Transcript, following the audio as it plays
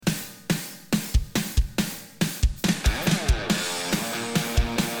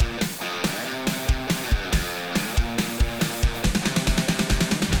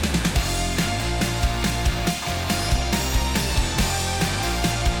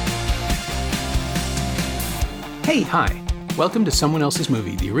Hey, hi. Welcome to Someone Else's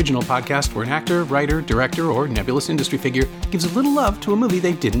Movie, the original podcast where an actor, writer, director, or nebulous industry figure gives a little love to a movie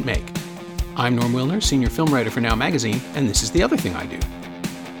they didn't make. I'm Norm Wilner, senior film writer for Now Magazine, and this is the other thing I do.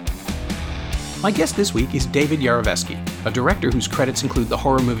 My guest this week is David Yarovesky, a director whose credits include the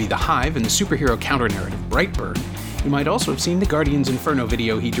horror movie The Hive and the superhero counter-narrative Brightburn. You might also have seen the Guardians Inferno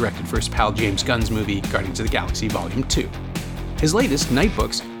video he directed for his pal James Gunn's movie Guardians of the Galaxy Volume 2. His latest,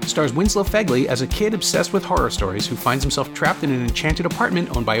 Nightbooks, stars Winslow Fegley as a kid obsessed with horror stories who finds himself trapped in an enchanted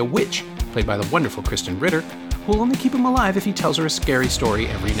apartment owned by a witch, played by the wonderful Kristen Ritter, who will only keep him alive if he tells her a scary story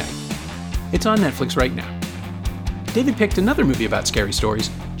every night. It's on Netflix right now. David picked another movie about scary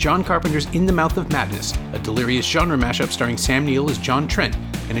stories, John Carpenter's In the Mouth of Madness, a delirious genre mashup starring Sam Neill as John Trent,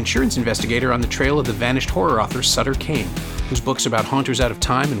 an insurance investigator on the trail of the vanished horror author Sutter Kane, whose books about haunters out of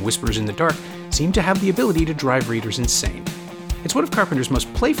time and whispers in the dark seem to have the ability to drive readers insane. It's one of Carpenter's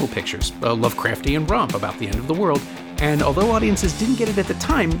most playful pictures, a Lovecraftian romp about the end of the world, and although audiences didn't get it at the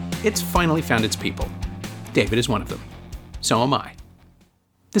time, it's finally found its people. David is one of them. So am I.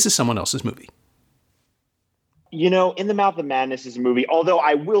 This is Someone Else's Movie. You know, In the Mouth of Madness is a movie, although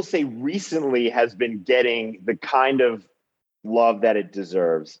I will say recently has been getting the kind of love that it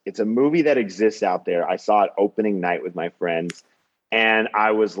deserves. It's a movie that exists out there. I saw it opening night with my friends, and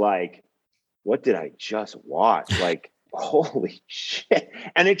I was like, what did I just watch? Like, holy shit.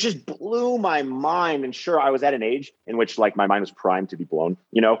 And it just blew my mind. And sure, I was at an age in which like my mind was primed to be blown,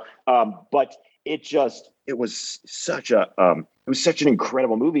 but it was such an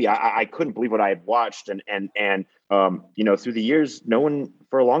incredible movie. I couldn't believe what I had watched. And through the years,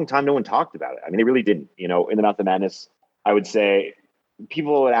 for a long time, no one talked about it. I mean, they really didn't. In the Mouth of Madness, I would say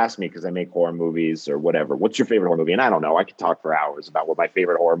people would ask me, because I make horror movies or whatever, what's your favorite horror movie? And I don't know, I could talk for hours about what my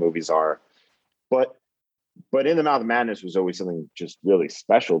favorite horror movies are. But In the Mouth of Madness was always something just really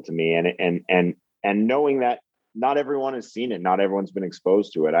special to me. And knowing that not everyone has seen it, not everyone's been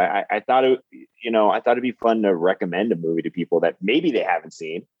exposed to it. I thought it'd be fun to recommend a movie to people that maybe they haven't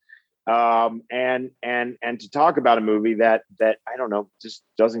seen. And to talk about a movie that I don't know, just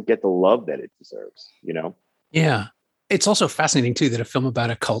doesn't get the love that it deserves, Yeah. It's also fascinating too that a film about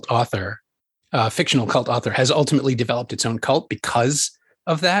a cult author, fictional cult author, has ultimately developed its own cult because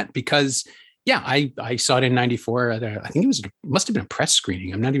of that. Because I saw it in 94. I think must have been a press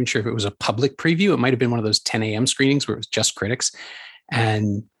screening. I'm not even sure if it was a public preview. It might have been one of those 10 a.m. screenings where it was just critics.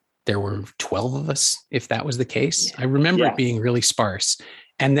 And there were 12 of us, if that was the case. I remember it being really sparse.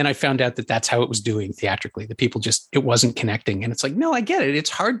 And then I found out that that's how it was doing theatrically. The people it wasn't connecting. And it's like, no, I get it.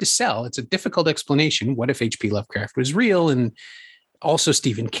 It's hard to sell. It's a difficult explanation. What if H.P. Lovecraft was real? And also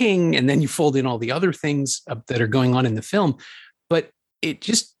Stephen King. And then you fold in all the other things that are going on in the film. But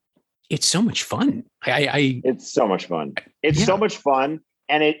it's so much fun. It's so much fun. It's so much fun.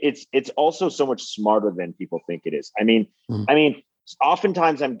 And it's also so much smarter than people think it is. I mean,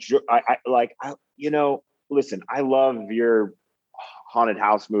 oftentimes listen, I love your haunted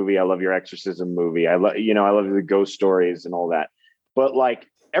house movie. I love your exorcism movie. I love the ghost stories and all that. But like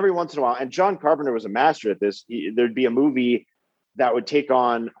every once in a while, and John Carpenter was a master at this, there'd be a movie that would take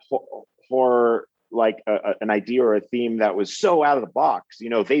on horror, like an idea or a theme that was so out of the box.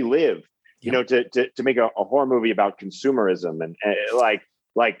 They Live, to make a horror movie about consumerism and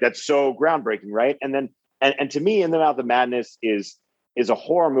like that's so groundbreaking, right? And then and to me, In the Mouth of Madness is a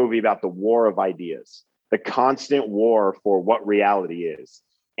horror movie about the war of ideas, the constant war for what reality is.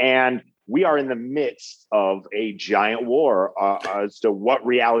 And we are in the midst of a giant war as to what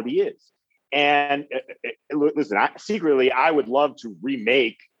reality is. And listen, secretly, I would love to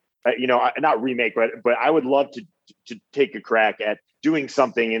remake. Not remake, but I would love to take a crack at doing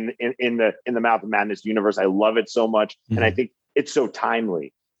something in the Mouth of Madness universe. I love it so much, and I think it's so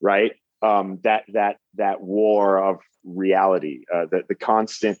timely, right? That war of reality, the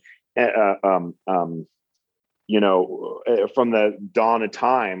constant, from the dawn of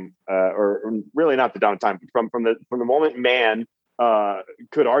time, or really not the dawn of time, from the moment man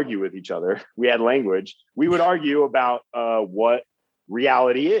could argue with each other, we had language. We would argue about what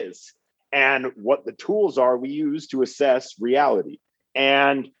reality is and what the tools are we use to assess reality.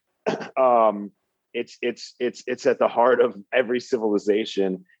 And it's at the heart of every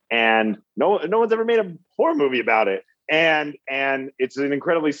civilization, and no one's ever made a horror movie about it. And it's an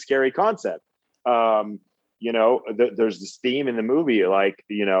incredibly scary concept. There's this theme in the movie, I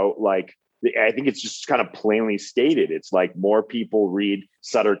think it's just kind of plainly stated. It's like more people read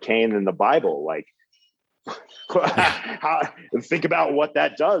Sutter Kane than the Bible. Like, think about what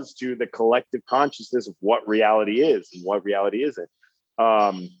that does to the collective consciousness of what reality is and what reality isn't.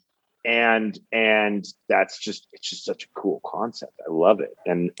 And it's just such a cool concept. I love it.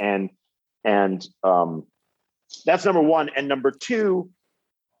 And That's number one. And number two,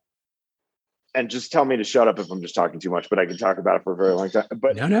 and just tell me to shut up if I'm just talking too much, but I can talk about it for a very long time.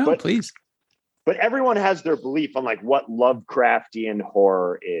 No, please. But everyone has their belief on like what Lovecraftian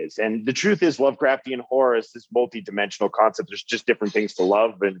horror is. And the truth is Lovecraftian horror is this multi-dimensional concept. There's just different things to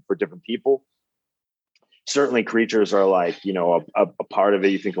love and for different people. Certainly creatures are like, you know, a part of it.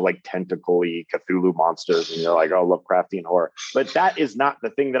 You think of like tentacle-y Cthulhu monsters and you're like, oh, Lovecraftian horror. But that is not the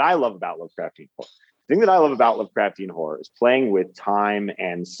thing that I love about Lovecraftian horror. The thing that I love about Lovecraftian horror is playing with time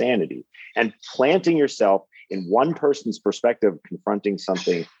and sanity and planting yourself in one person's perspective, confronting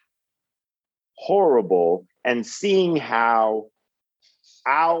something horrible and seeing how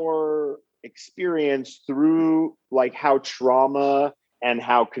our experience through like how trauma and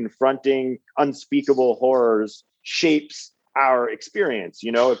how confronting unspeakable horrors shapes our experience.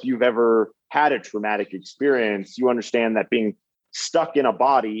 You know, if you've ever had a traumatic experience, you understand that being stuck in a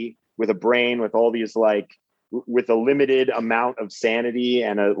body with a brain with all these like with a limited amount of sanity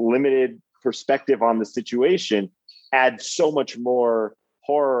and a limited perspective on the situation adds so much more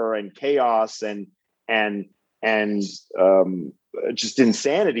horror and chaos and just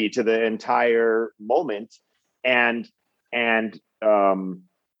insanity to the entire moment. And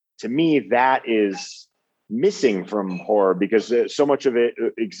to me, that is missing from horror because so much of it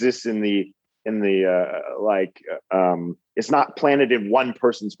exists in the it's not planted in one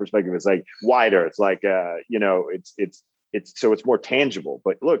person's perspective. It's like wider. It's like you know, it's so it's more tangible.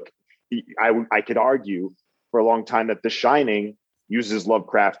 But look, I could argue for a long time that The Shining uses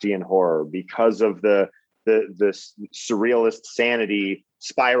Lovecraftian horror because of the surrealist sanity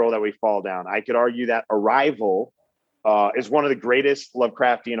spiral that we fall down. I could argue that Arrival is one of the greatest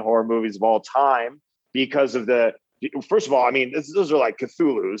Lovecraftian horror movies of all time because of first of all, I mean, those are like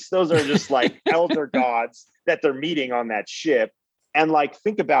Cthulhu's. Those are just like elder gods that they're meeting on that ship. And like,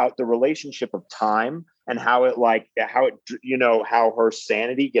 think about the relationship of time and how how her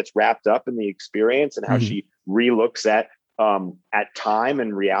sanity gets wrapped up in the experience and how she relooks at time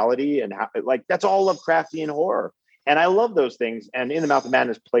and reality and how like that's all Lovecraftian horror. And I love those things. And In the Mouth of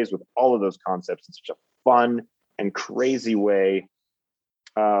Madness plays with all of those concepts in such a fun and crazy way.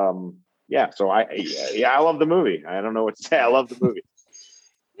 So I love the movie. I don't know what to say. I love the movie.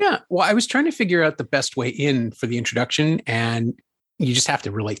 Yeah. Well, I was trying to figure out the best way in for the introduction, and you just have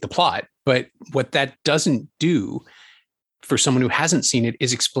to relate the plot. But what that doesn't do for someone who hasn't seen it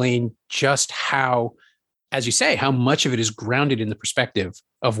is explain just how, as you say, how much of it is grounded in the perspective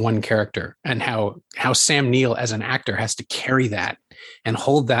of one character and how Sam Neill as an actor has to carry that and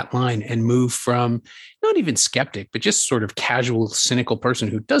hold that line and move from not even skeptic, but just sort of casual, cynical person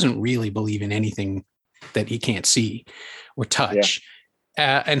who doesn't really believe in anything that he can't see or touch,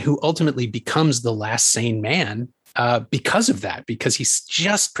 and who ultimately becomes the last sane man because of that, because he's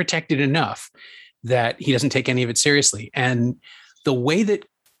just protected enough that he doesn't take any of it seriously. And the way that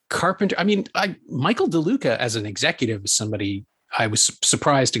Carpenter, Michael DeLuca as an executive is somebody I was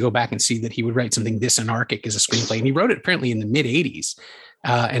surprised to go back and see that he would write something this anarchic as a screenplay. And he wrote it apparently in the mid 80s.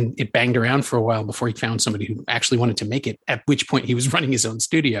 And it banged around for a while before he found somebody who actually wanted to make it, at which point he was running his own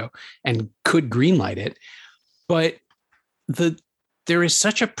studio and could greenlight it. But there is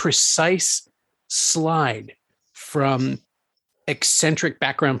such a precise slide from eccentric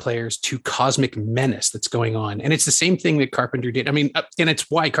background players to cosmic menace that's going on. And it's the same thing that Carpenter did. I mean, and it's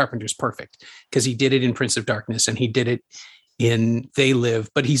why Carpenter's perfect, because he did it in Prince of Darkness and he did it in They Live,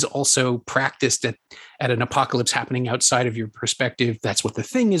 but he's also practiced at an apocalypse happening outside of your perspective. That's what The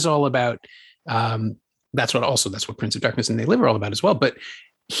Thing is all about. That's what Prince of Darkness and They Live are all about as well. But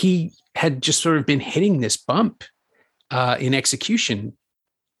he had just sort of been hitting this bump in execution,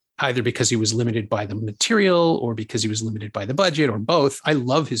 either because he was limited by the material or because he was limited by the budget or both. I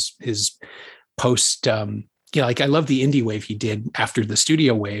love his post, I love the indie wave he did after the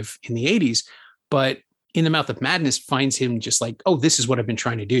studio wave in the 80s, but In the Mouth of Madness finds him just like, oh, this is what I've been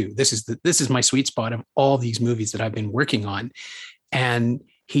trying to do. This is my sweet spot of all these movies that I've been working on. And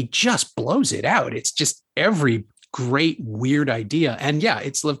he just blows it out. It's just every great, weird idea. And yeah,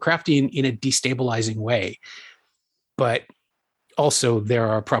 it's Lovecraftian in a destabilizing way. But also there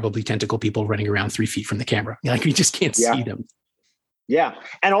are probably tentacle people running around 3 feet from the camera. Like we just can't see them. Yeah.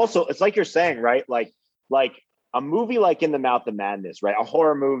 And also it's like you're saying, right? Like a movie like In the Mouth of Madness, right? A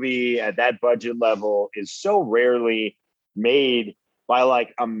horror movie at that budget level is so rarely made by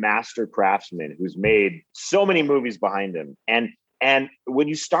like a master craftsman who's made so many movies behind him. And when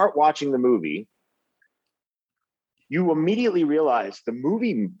you start watching the movie, you immediately realize the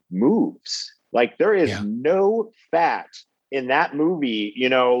movie moves. Like there is no fat in that movie,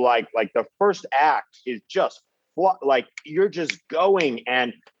 like the first act is just like you're just going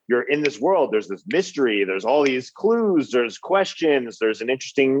and you're in this world. There's this mystery. There's all these clues. There's questions. There's an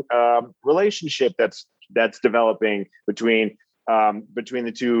interesting relationship that's developing between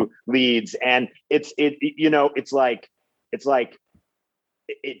the two leads, and it's like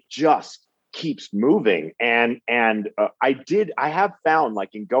it just keeps moving. And I have found,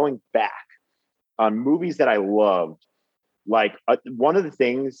 like, in going back on movies that I loved, like one of the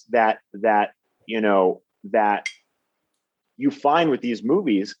things that you find with these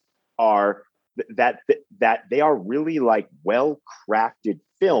movies are that they are really like well-crafted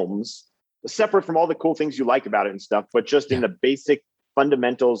films, separate from all the cool things you like about it and stuff, but just in the basic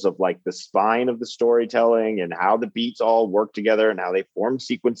fundamentals of like the spine of the storytelling and how the beats all work together and how they form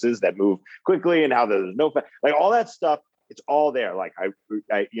sequences that move quickly and how there's no, like all that stuff. It's all there. Like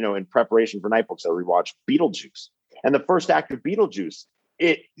I in preparation for Night Books, I rewatched Beetlejuice, and the first act of Beetlejuice,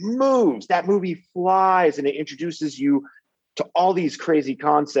 it moves. That movie flies, and it introduces you to all these crazy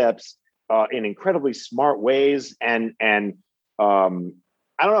concepts in incredibly smart ways. And I don't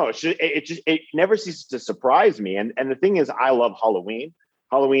know. It never ceases to surprise me. And the thing is, I love Halloween.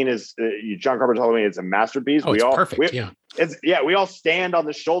 Halloween is John Carpenter's Halloween. It's a masterpiece. Oh, it's perfect. We all stand on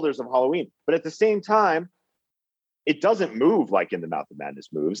the shoulders of Halloween, but at the same time, it doesn't move like In the Mouth of Madness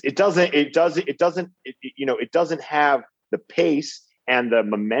moves. It doesn't have the pace and the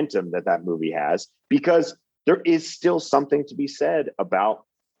momentum that movie has, because there is still something to be said about,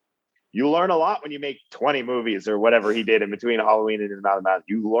 you learn a lot when you make 20 movies or whatever he did in between Halloween and In the Mouth of Madness.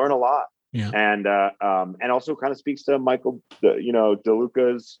 You learn a lot. Yeah. And also kind of speaks to Michael,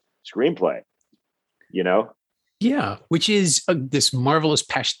 DeLuca's screenplay, Yeah, which is this marvelous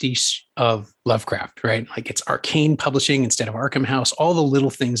pastiche of Lovecraft, right? Like it's Arcane Publishing instead of Arkham House. All the little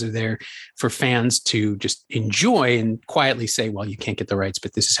things are there for fans to just enjoy and quietly say, well, you can't get the rights,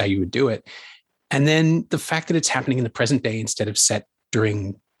 but this is how you would do it. And then the fact that it's happening in the present day instead of set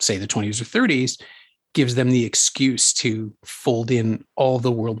during, say, the 20s or 30s gives them the excuse to fold in all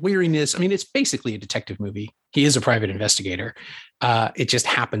the world weariness. I mean, it's basically a detective movie. He is a private investigator. It just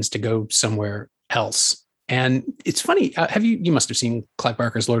happens to go somewhere else. And it's funny. You must have seen Clive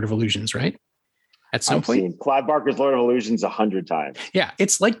Barker's Lord of Illusions, right? At some point, seen Clive Barker's Lord of Illusions 100 times. Yeah,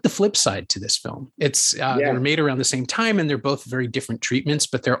 it's like the flip side to this film. It's they were made around the same time, and they're both very different treatments,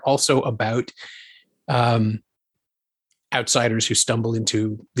 but they're also about outsiders who stumble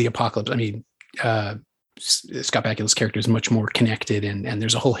into the apocalypse. I mean, Scott Bakula's character is much more connected, and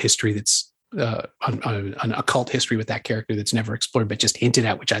there's a whole history that's an occult history with that character that's never explored, but just hinted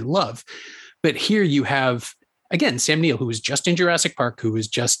at, which I love. But here you have, again, Sam Neill, who was just in Jurassic Park, who was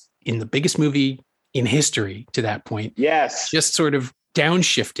just in the biggest movie in history to that point. Yes. Just sort of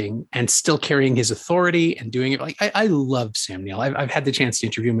downshifting and still carrying his authority and doing it. Like I love Sam Neill. I've had the chance to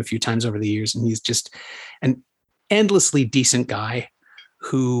interview him a few times over the years, and he's just an endlessly decent guy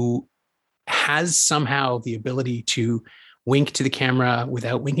who has somehow the ability to wink to the camera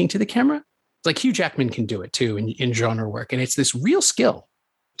without winking to the camera. It's like Hugh Jackman can do it too in genre work. And it's this real skill.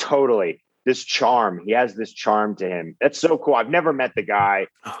 Totally. This charm. He has this charm to him. That's so cool. I've never met the guy.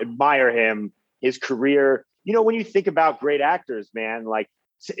 Admire him, his career. When you think about great actors, man, like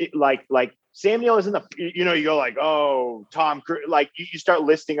Sam Neill isn't you go like, oh, Tom Cruise, like you start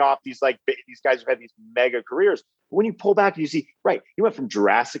listing off these guys who've had these mega careers. But when you pull back and you see, right, he went from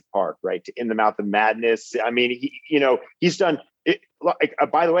Jurassic Park, right, to In the Mouth of Madness. I mean, he's done it.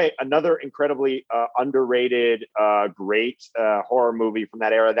 By the way, another incredibly underrated, great horror movie from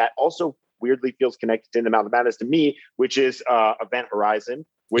that era that also weirdly feels connected to In the Mouth of Madness to me, which is Event Horizon,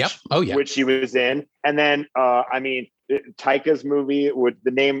 which he was in. And then, Taika's movie with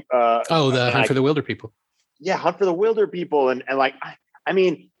the name. The Hunt for the Wilder People. Yeah, Hunt for the Wilder People. And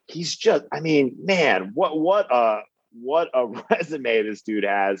he's just, man, what a resume this dude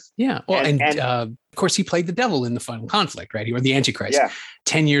has. Yeah. Well, and of course, he played the devil in The Final Conflict, right? He was the Antichrist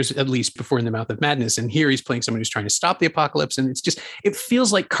 10 years at least before In the Mouth of Madness. And here he's playing someone who's trying to stop the apocalypse. And it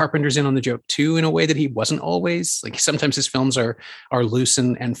feels like Carpenter's in on the joke too, in a way that he wasn't always. Like sometimes his films are loose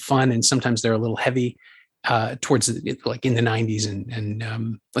and fun, and sometimes they're a little heavy towards like in the 90s.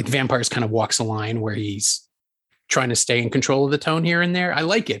 And like Vampires kind of walks a line where he's trying to stay in control of the tone here and there. I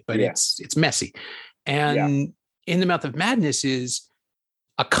like it, but it's messy. And In the Mouth of Madness is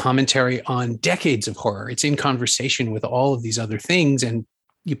a commentary on decades of horror. It's in conversation with all of these other things, and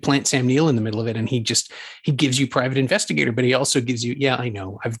you plant Sam Neill in the middle of it, and he gives you Private Investigator, but he also gives you, I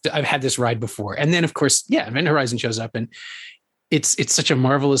know, I've had this ride before. And then of course, Event Horizon shows up, and it's such a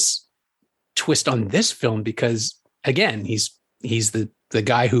marvelous twist on this film because again, he's the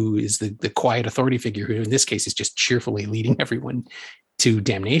guy who is the quiet authority figure who in this case is just cheerfully leading everyone to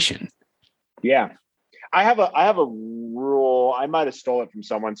damnation. Yeah. I have a rule. I might have stole it from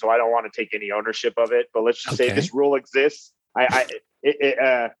someone, so I don't want to take any ownership of it. But let's just say this rule exists.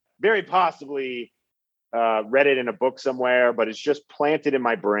 Very possibly read it in a book somewhere, but it's just planted in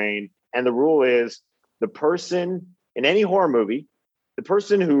my brain. And the rule is the person in any horror movie, the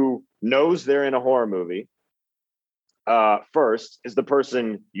person who knows they're in a horror movie first is the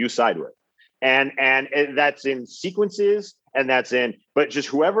person you side with. And that's in sequences, and that's in, but just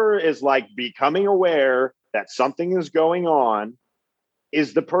whoever is like becoming aware that something is going on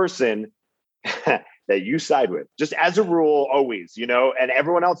is the person that you side with, just as a rule, always, you know, and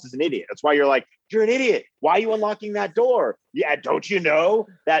everyone else is an idiot. That's why you're like, you're an idiot. Why are you unlocking that door? Yeah. Don't you know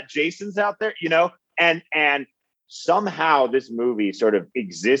that Jason's out there, you know? And somehow this movie sort of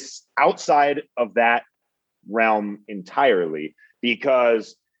exists outside of that realm entirely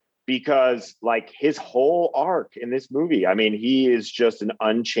because like his whole arc in this movie, I mean, he is just an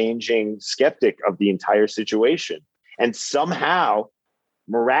unchanging skeptic of the entire situation. And somehow,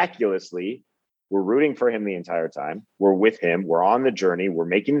 miraculously, we're rooting for him the entire time. We're with him. We're on the journey. We're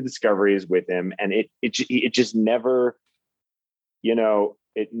making the discoveries with him. And it just never, you know,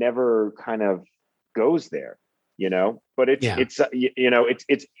 it never kind of goes there, you know, but it's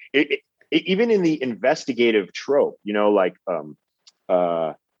even in the investigative trope, you know, like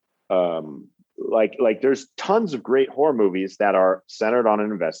there's tons of great horror movies that are centered on an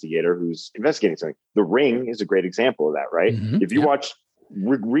investigator who's investigating something. The Ring is a great example of that, right? Mm-hmm. If you watch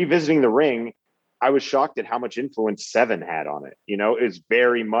Revisiting the Ring, I was shocked at how much influence Seven had on it. You know, it's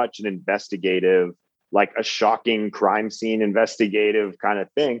very much an investigative, like a shocking crime scene investigative kind of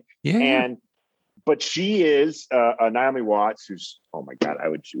thing. Yeah. But she is Naomi Watts, who's, oh my God, I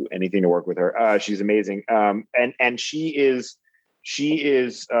would do anything to work with her. She's amazing. And she is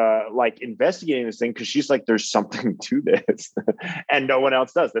like investigating this thing because she's like, there's something to this and no one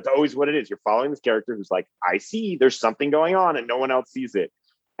else does. That's always what it is. You're following this character who's like, I see there's something going on and no one else sees it.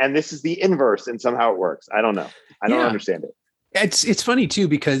 And this is the inverse, and somehow it works. I don't know. I don't understand it. It's funny too,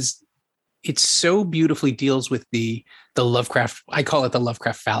 because it so beautifully deals with the Lovecraft. I call it the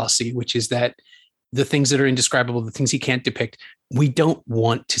Lovecraft fallacy, which is that the things that are indescribable, the things he can't depict, we don't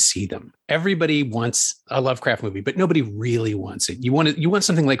want to see them. Everybody wants a Lovecraft movie, but nobody really wants it. You want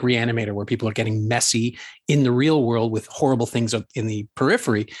something like Reanimator, where people are getting messy in the real world with horrible things in the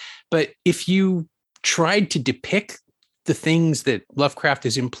periphery. But if you tried to depict the things that Lovecraft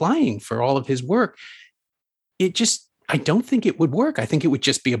is implying for all of his work, I don't think it would work. I think it would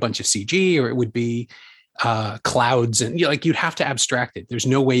just be a bunch of CG, or it would be clouds, and you'd have to abstract it. There's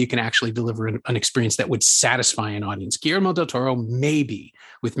no way you can actually deliver an experience that would satisfy an audience. Guillermo del Toro, maybe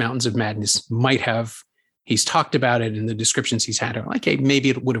with Mountains of Madness, might have. He's talked about it, and the descriptions he's had are like, hey,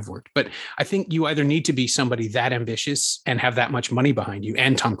 maybe it would have worked. But I think you either need to be somebody that ambitious and have that much money behind you,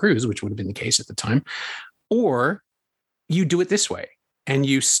 and Tom Cruise, which would have been the case at the time, or you do it this way and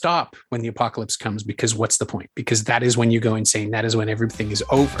you stop when the apocalypse comes, because what's the point? Because that is when you go insane. That is when everything is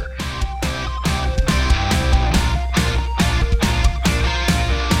over.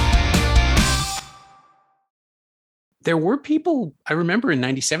 There were people, I remember in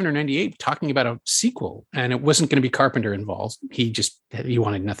 97 or 98, talking about a sequel, and it wasn't going to be Carpenter involved. He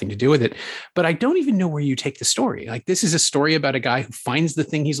wanted nothing to do with it. But I don't even know where you take the story. Like, this is a story about a guy who finds the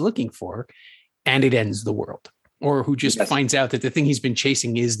thing he's looking for and it ends the world. Or who just finds out that the thing he's been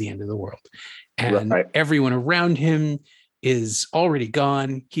chasing is the end of the world. And everyone around him is already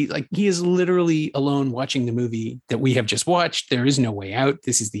gone. He is literally alone watching the movie that we have just watched. There is no way out.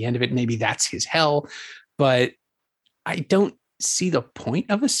 This is the end of it. Maybe that's his hell. But I don't see the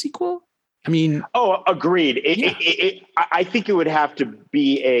point of a sequel. I mean... Oh, agreed. I think it would have to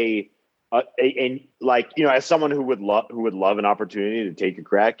be a like, you know, as someone who would love an opportunity to take a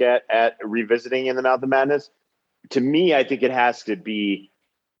crack at revisiting In the Mouth of Madness, to me, I think it has to be,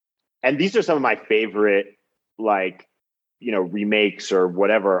 and these are some of my favorite, like, you know, remakes or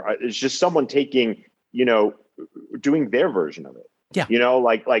whatever. It's just someone taking, you know, doing their version of it. Yeah. You know,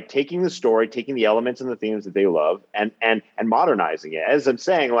 like taking the story, taking the elements and the themes that they love and modernizing it. As I'm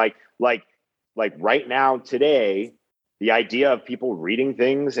saying, like right now, today, the idea of people reading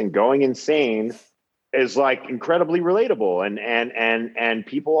things and going insane is like incredibly relatable, and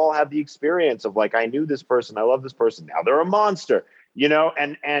people all have the experience of like, I knew this person, I love this person, now they're a monster, you know,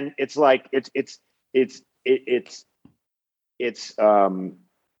 and it's like it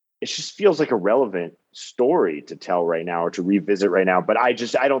just feels like a relevant story to tell right now or to revisit right now. But I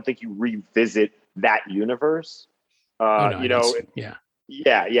don't think you revisit that universe. You know,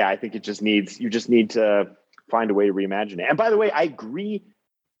 I think you just need to find a way to reimagine it. And by the way, I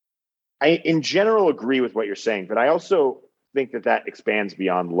in general agree with what you're saying, but I also think that expands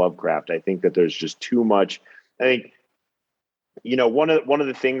beyond Lovecraft. I think that there's just too much. I think, one of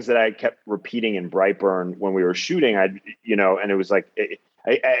the things that I kept repeating in Brightburn when we were shooting, and it was like,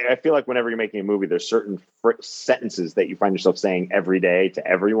 I feel like whenever you're making a movie, there's certain sentences that you find yourself saying every day to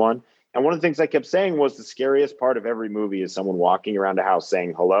everyone. And one of the things I kept saying was the scariest part of every movie is someone walking around a house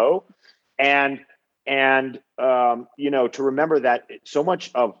saying hello. And to remember that so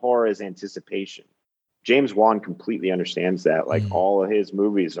much of horror is anticipation. James Wan completely understands that. Like all of his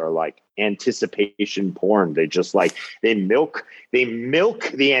movies are like anticipation porn. They just like, they milk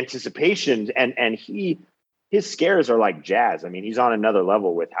the anticipation, and his scares are like jazz. I mean, he's on another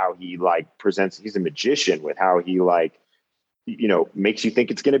level with how he like presents. He's a magician with how he like, makes you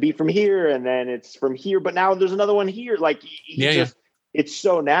think it's going to be from here, and then it's from here, but now there's another one here. Like it's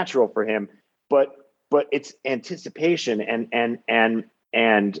so natural for him, but it's anticipation, and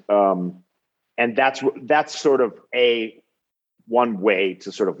that's sort of one way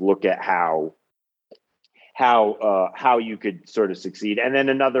to sort of look at how you could sort of succeed. And then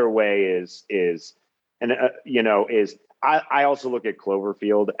another way is I also look at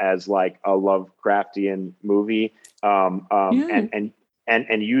Cloverfield as like a Lovecraftian movie,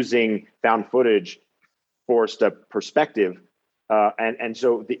 and using found footage forced a perspective, and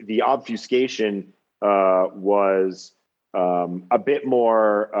so the obfuscation was a bit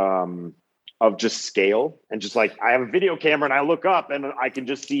more of just scale, and just like, I have a video camera and I look up and I can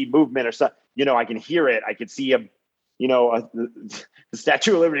just see movement or something. I can hear it. I could see the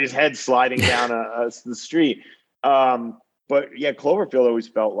Statue of Liberty's head sliding down the street. But yeah, Cloverfield always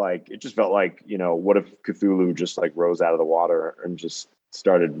felt like, what if Cthulhu just like rose out of the water and just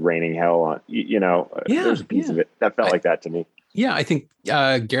started raining hell on, there's a piece of it that felt like that to me. Yeah, I think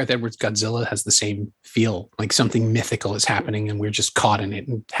Gareth Edwards' Godzilla has the same feel, like something mythical is happening and we're just caught in it,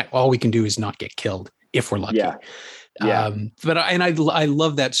 and all we can do is not get killed if we're lucky. Yeah. I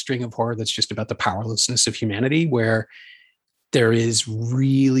love that string of horror that's just about the powerlessness of humanity, where there is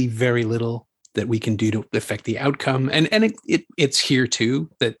really very little that we can do to affect the outcome. And it's here too,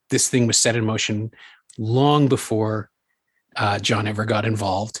 that this thing was set in motion long before John ever got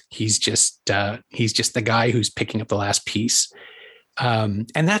involved. He's just the guy who's picking up the last piece. And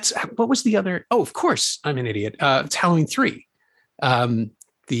that's, what was the other? Oh, of course, I'm an idiot. It's Halloween 3.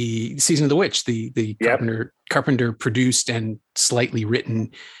 The Season of the Witch, the Carpenter produced and slightly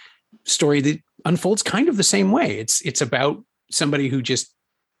written story that unfolds kind of the same way. It's about somebody who just,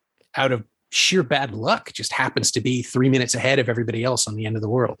 out of sheer bad luck, just happens to be 3 minutes ahead of everybody else on the end of the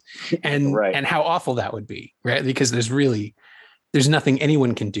world, and and how awful that would be, right? Because there's nothing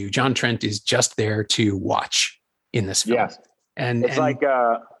anyone can do. John Trent is just there to watch in this film. Yes, and it's like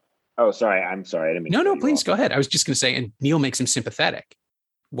sorry, I'm sorry, I didn't mean no, please go ahead. I was just going to say, and Neil makes him sympathetic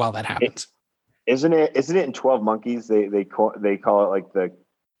while that happens. Isn't it in 12 Monkeys they call it like the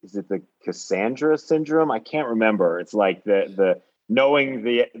Cassandra syndrome? I can't remember. It's like the knowing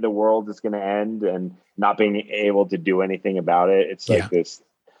the world is going to end and not being able to do anything about it. It's like this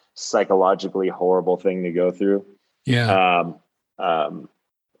psychologically horrible thing to go through. Yeah.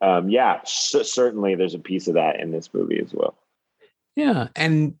 Certainly there's a piece of that in this movie as well. Yeah.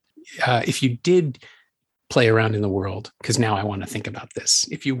 And if you did play around in the world, because now I want to think about this,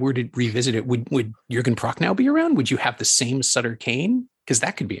 if you were to revisit it, would Jürgen Prochnow be around? Would you have the same Sutter Kane? Because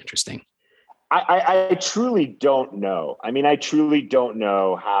that could be interesting. I truly don't know. I mean, I truly don't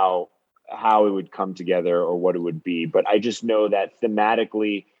know how it would come together or what it would be, but I just know that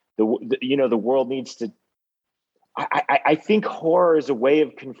thematically, the world needs to. I think horror is a way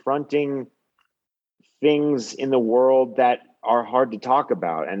of confronting things in the world that are hard to talk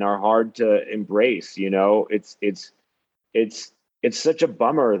about and are hard to embrace. It's such a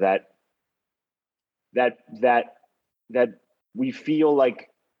bummer that we feel like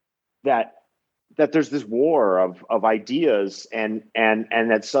that there's this war of ideas and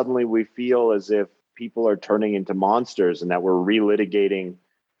that suddenly we feel as if people are turning into monsters and that we're relitigating,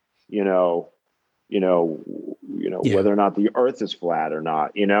 whether or not the earth is flat or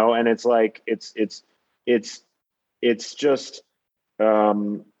not, and it's like, it's just,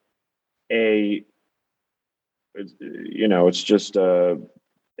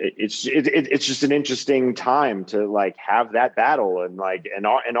 it's just an interesting time to like have that battle and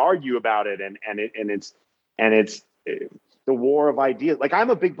argue about it. And it's the war of ideas. Like, I'm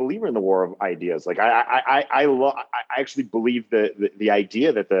a big believer in the war of ideas. Like I actually believe the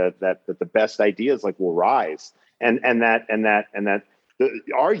idea that the best ideas like will rise and that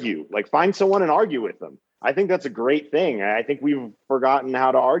argue, like find someone and argue with them. I think that's a great thing. I think we've forgotten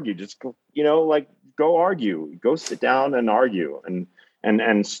how to argue. Just go argue, go sit down and argue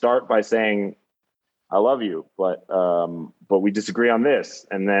and start by saying, love you, but we disagree on this,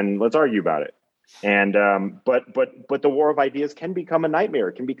 and then let's argue about it. And but the war of ideas can become a nightmare.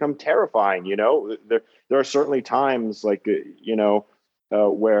 It can become terrifying. There are certainly times like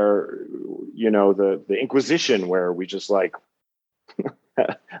where the Inquisition, where we just like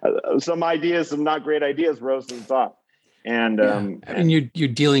some not great ideas rose to the top. And I mean, you're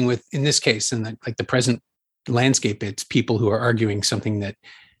dealing with, in this case, in the present landscape, it's people who are arguing something that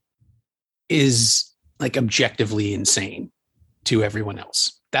is like objectively insane to everyone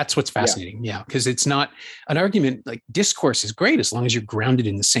else. That's what's fascinating. Yeah. Because it's not an argument. Like, discourse is great as long as you're grounded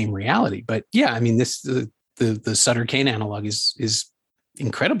in the same reality. But yeah, I mean, the Sutter Kane analog is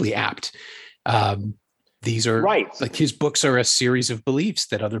incredibly apt. These are right. Like, his books are a series of beliefs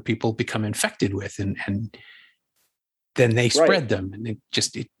that other people become infected with, and then they spread them, and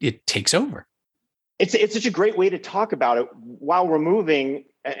it takes over. It's such a great way to talk about it while removing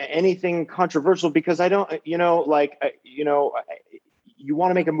anything controversial, because I don't, you want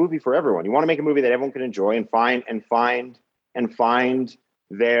to make a movie for everyone. You want to make a movie that everyone can enjoy and find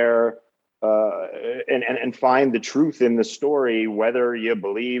their and find the truth in the story, whether you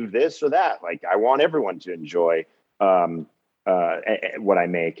believe this or that. Like, I want everyone to enjoy what I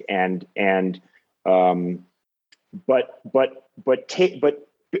make,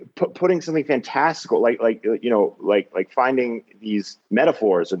 putting something fantastical, like finding these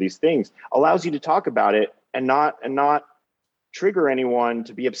metaphors or these things, allows you to talk about it and not trigger anyone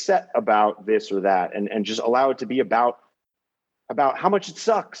to be upset about this or that, and just allow it to be about how much it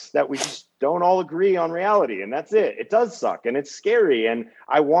sucks that we just don't all agree on reality, and that's it. It does suck, and it's scary, and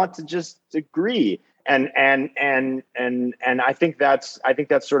I want to just agree, and I think that's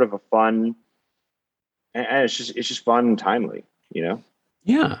sort of a fun, and it's just fun and timely,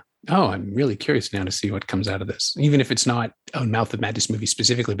 Yeah. Oh, I'm really curious now to see what comes out of this, even if it's not a Mouth of Madness movie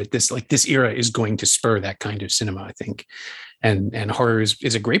specifically, but this era is going to spur that kind of cinema, I think. And horror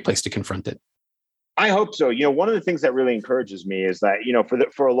is a great place to confront it. I hope so. One of the things that really encourages me is that,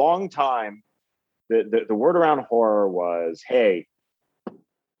 for a long time, the word around horror was, hey,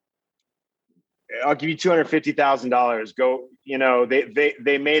 I'll give you $250,000. Go,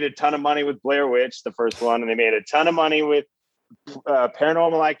 they made a ton of money with Blair Witch, the first one, and they made a ton of money with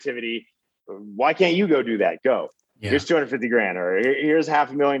Paranormal Activity. Why can't you go do that? Go. Yeah. Here's $250,000, or here's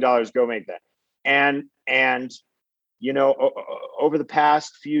 $500,000. Go make that. And over the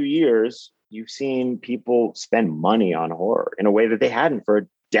past few years, you've seen people spend money on horror in a way that they hadn't for a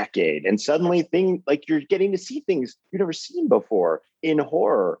decade. And suddenly you're getting to see things you've never seen before in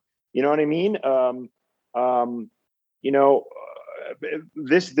horror. You know what I mean?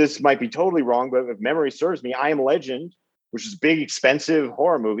 This might be totally wrong, but if memory serves me, I Am Legend, which is a big, expensive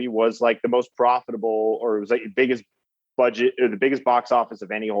horror movie, was like the most profitable, or it was like the biggest budget or the biggest box office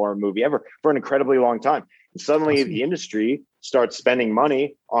of any horror movie ever for an incredibly long time. And suddenly the industry starts spending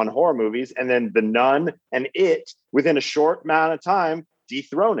money on horror movies, and then The Nun and It, within a short amount of time,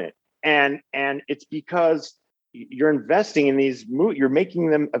 dethrone it. And it's because you're investing in these movies, you're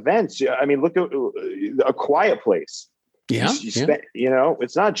making them events. I mean, look at A Quiet Place. Yeah,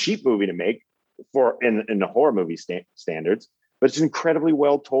 it's not a cheap movie to make in the horror movie standards, but it's an incredibly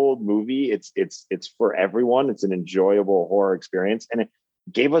well told movie. It's for everyone. It's an enjoyable horror experience, and it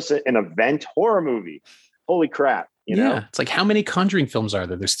gave us an event horror movie. Holy crap! It's like, how many Conjuring films are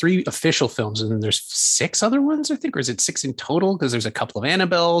there? There's 3 official films, and then there's 6 other ones, I think, or is it 6 in total? Because there's a couple of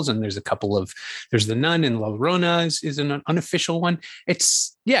Annabelles, and there's The Nun, and La Llorona is an unofficial one.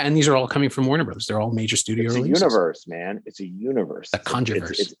 And these are all coming from Warner Bros. They're all major studio releases. It's a universe, man. It's a universe. A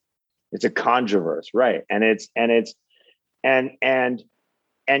Conjuverse. It's a Conjuverse, right?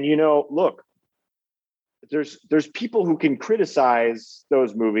 Look, there's people who can criticize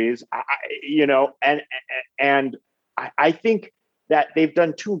those movies, I think that they've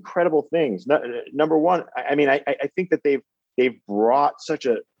done 2 incredible things. Number one, I think that they've brought such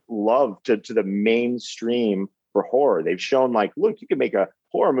a love to the mainstream for horror. They've shown, like, look, you can make a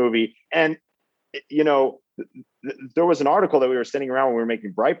horror movie, and there was an article that we were sending around when we were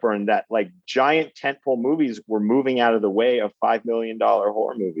making Brightburn that, like, giant tentpole movies were moving out of the way of $5 million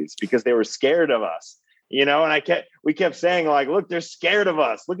horror movies because they were scared of us, and we kept saying, like, look, they're scared of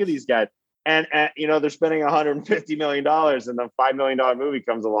us. Look at these guys. And they're spending $150 million, and the $5 million movie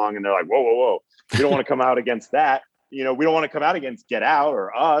comes along, and they're like, whoa. We don't want to come out against that. We don't want to come out against Get Out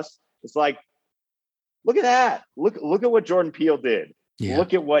or Us. It's like, look at that. Look at what Jordan Peele did. Yeah.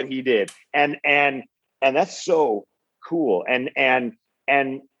 Look at what he did. And that's so cool. And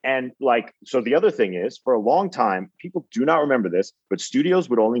like, so the other thing is, for a long time, people do not remember this, but studios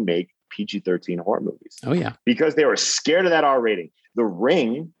would only make PG-13 horror movies. Oh yeah. Because they were scared of that R rating. The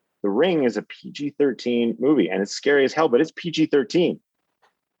Ring The Ring is a PG-13 movie, and it's scary as hell, but it's PG-13.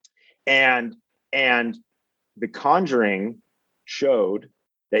 And The Conjuring showed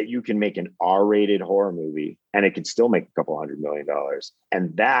that you can make an R-rated horror movie and it can still make a couple $100 million.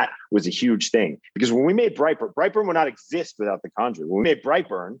 And that was a huge thing, because when we made Brightburn would not exist without The Conjuring. When we made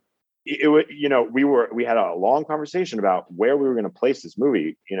Brightburn, we had a long conversation about where we were going to place this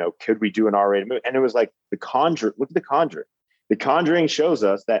movie. Could we do an R-rated movie? And it was like The Conjuring. Look at The Conjuring. The Conjuring shows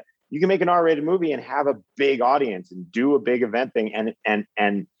us that you can make an R-rated movie and have a big audience and do a big event thing. And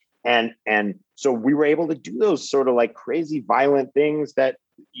so we were able to do those sort of like crazy violent things that,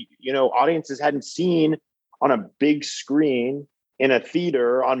 audiences hadn't seen on a big screen in a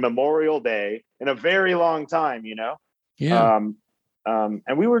theater on Memorial Day in a very long time, Yeah. And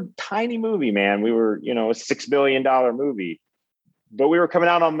we were a tiny movie, man. We were, a $6 million movie, but we were coming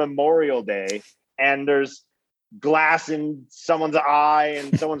out on Memorial Day and there's glass in someone's eye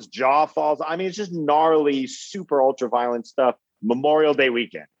and someone's jaw falls. I mean, it's just gnarly, super ultra violent stuff. Memorial Day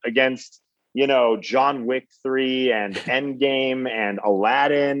weekend against, John Wick 3 and Endgame and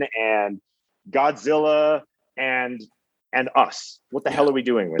Aladdin and Godzilla and Us. What the hell are we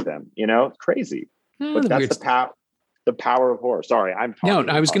doing with them? Crazy. But that's the power of horror. Sorry, I'm talking.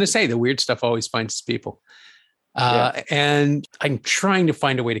 No, I was going to say the weird stuff always finds its people. And I'm trying to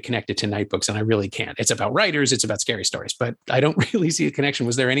find a way to connect it to Night Books, and I really can't. It's about writers, it's about scary stories, but I don't really see a connection.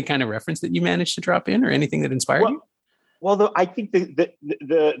 Was there any kind of reference that you managed to drop in, or anything that inspired you? Well, I think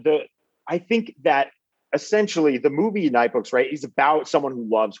I think that essentially the movie Night Books, right, is about someone who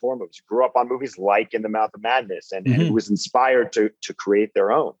loves horror movies, grew up on movies like In the Mouth of Madness, and who was inspired to create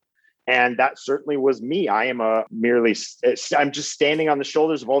their own. And that certainly was me. I'm just standing on the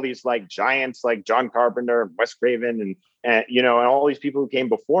shoulders of all these like giants like John Carpenter, Wes Craven, and all these people who came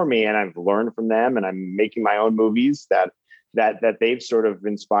before me, and I've learned from them, and I'm making my own movies that they've sort of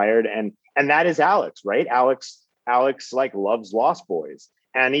inspired. And that is Alex, right? Alex like loves Lost Boys.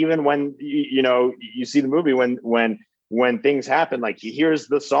 And even when, you see the movie, when things happen, like he hears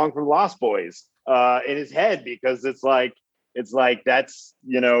the song from Lost Boys in his head, because it's like, that's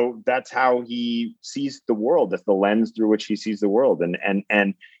how he sees the world. That's the lens through which he sees the world. And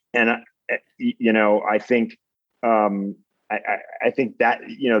I think, I think that,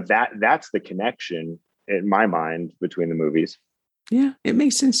 that's the connection in my mind between the movies. Yeah, it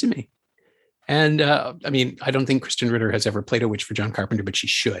makes sense to me. And I don't think Kristen Ritter has ever played a witch for John Carpenter, but she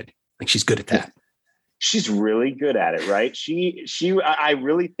should. Like, she's good at that. She's really good at it, right? I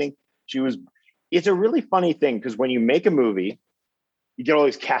really think it's a really funny thing, because when you make a movie, you get all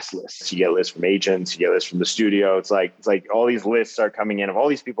these cast lists. You get lists from agents, you get lists from the studio. It's like all these lists are coming in of all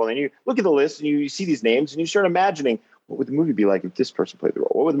these people. And you look at the list and you see these names and you start imagining, what would the movie be like if this person played the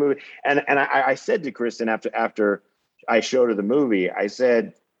role? What would the movie? And I said to Kristen after I showed her the movie, I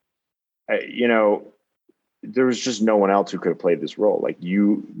said, there was just no one else who could have played this role. Like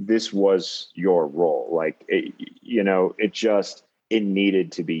this was your role. Like, it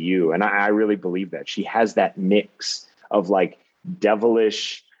needed to be you. And I really believe that she has that mix of like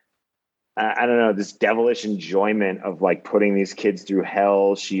devilish, I don't know, this devilish enjoyment of like putting these kids through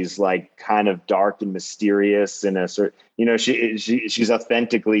hell. She's like kind of dark and mysterious in a certain, she's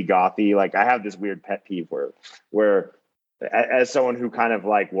authentically gothy. Like, I have this weird pet peeve where as someone who kind of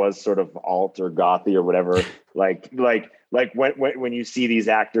like was sort of alt or gothy or whatever, like when you see these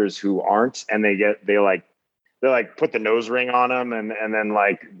actors who aren't, and they put the nose ring on them and then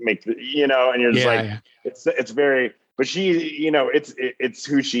like make the, and you're just it's very, but she, it's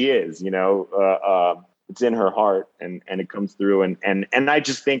who she is, it's in her heart and it comes through. And I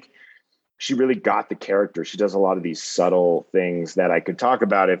just think she really got the character. She does a lot of these subtle things that I could talk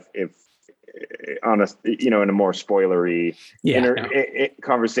about if on a, in a more spoilery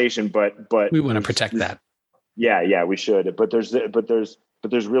conversation, but we want to protect that. Yeah, we should. But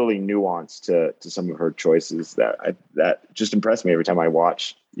there's really nuance to some of her choices that just impress me every time I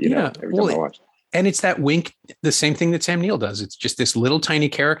watch. I watch. And it's that wink, the same thing that Sam Neill does. It's just this little tiny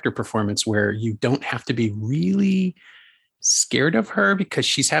character performance where you don't have to be really scared of her because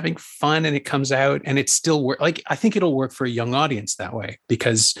she's having fun and it comes out and it's still work. Like, I think it'll work for a young audience that way,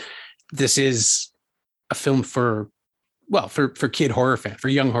 because this is a film for kid horror fans, for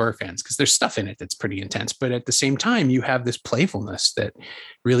young horror fans, because there's stuff in it that's pretty intense. But at the same time, you have this playfulness that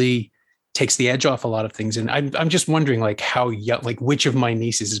really takes the edge off a lot of things. And I'm just wondering, like, which of my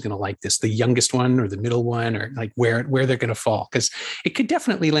nieces is going to like this, the youngest one or the middle one, or like where they're going to fall, because it could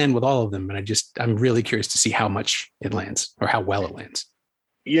definitely land with all of them. And I'm really curious to see how much it lands or how well it lands.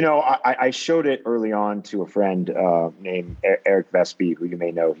 I showed it early on to a friend named Eric Vespi, who you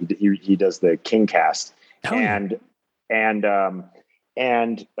may know. He does the King Cast, and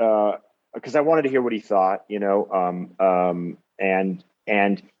and because I wanted to hear what he thought, you know,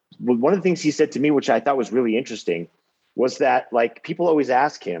 and one of the things he said to me, which I thought was really interesting, was that like people always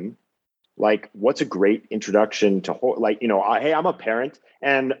ask him, like, what's a great introduction to horror? Like, you know, hey, I'm a parent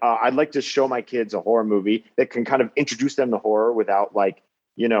and I'd like to show my kids a horror movie that can kind of introduce them to horror without like,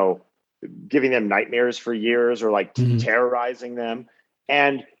 you know, giving them nightmares for years or like terrorizing them.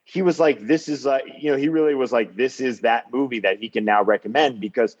 And he was like, this is you know, he really was like, this is that movie that he can now recommend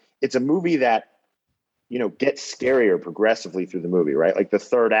because it's a movie that, you know, gets scarier progressively through the movie, right? Like the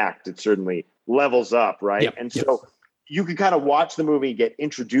third act, it certainly levels up, right? Yep. And so you can kind of watch the movie, get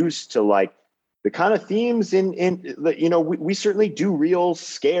introduced to like the kind of themes in you know, we certainly do real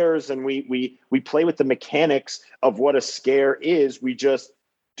scares and we play with the mechanics of what a scare is. We just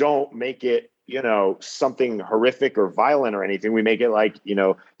don't make it, you know, something horrific or violent or anything. We make it like, you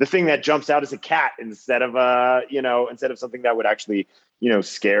know, the thing that jumps out is a cat instead of you know, instead of something that would actually, you know,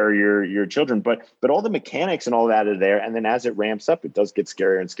 scare your children. But all the mechanics and all that are there. And then as it ramps up, it does get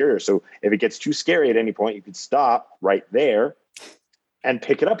scarier and scarier. So if it gets too scary at any point, you could stop right there and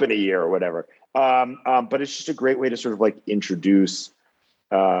pick it up in a year or whatever. But it's just a great way to sort of like introduce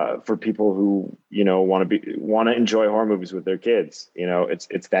for people who, you know, want to enjoy horror movies with their kids. You know,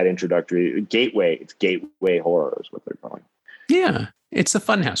 it's that introductory gateway. It's gateway horror is what they're calling. Yeah, it's a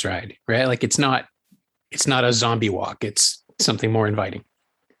funhouse ride, right? Like it's not a zombie walk. It's something more inviting.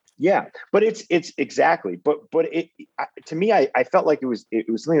 Yeah, but it's exactly. But to me, I felt like it was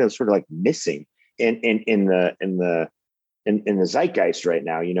something that was sort of like missing in the zeitgeist right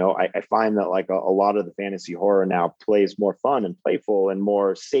now. You know, I find that like a lot of the fantasy horror now plays more fun and playful and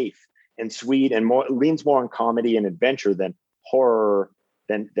more safe and sweet and leans more on comedy and adventure than horror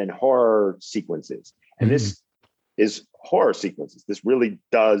sequences. And this is horror sequences. This really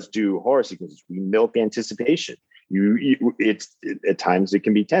does do horror sequences. We milk anticipation. It's at times it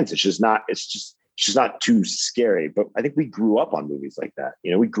can be tense. It's just not too scary. But I think we grew up on movies like that.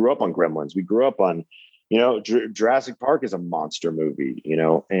 You know, we grew up on Gremlins. We grew up on, you know, Jurassic Park is a monster movie, you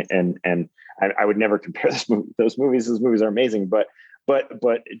know, and I would never compare those movies. Those movies are amazing, but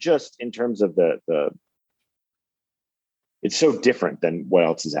just in terms of the it's so different than what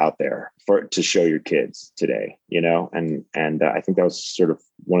else is out there to show your kids today, you know, and I think that was sort of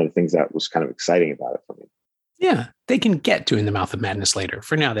one of the things that was kind of exciting about it for me. Yeah, they can get to In the Mouth of Madness later.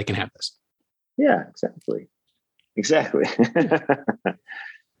 For now, they can have this. Yeah, exactly.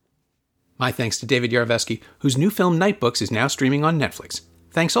 My thanks to David Yarovesky, whose new film Night Books is now streaming on Netflix.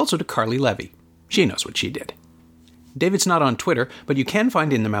 Thanks also to Carly Levy. She knows what she did. David's not on Twitter, but you can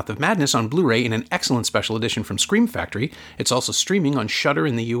find In the Mouth of Madness on Blu-ray in an excellent special edition from Scream Factory. It's also streaming on Shudder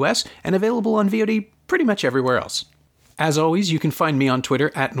in the US and available on VOD pretty much everywhere else. As always, you can find me on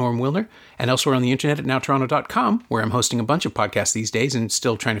Twitter at Norm Wilner and elsewhere on the internet at nowtoronto.com, where I'm hosting a bunch of podcasts these days and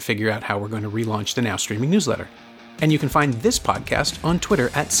still trying to figure out how we're going to relaunch the Now Streaming newsletter. And you can find this podcast on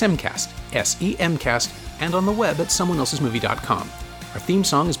Twitter at Semcast, SEMcast, and on the web at someoneelsesmovie.com. Our theme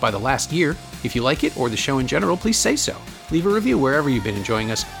song is by The Last Year. If you like it or the show in general, please say so. Leave a review wherever you've been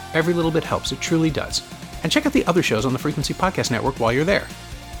enjoying us. Every little bit helps, it truly does. And check out the other shows on the Frequency Podcast Network while you're there.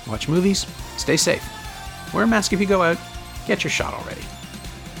 Watch movies, stay safe. Wear a mask if you go out. Get your shot already.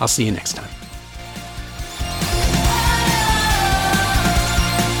 I'll see you next time.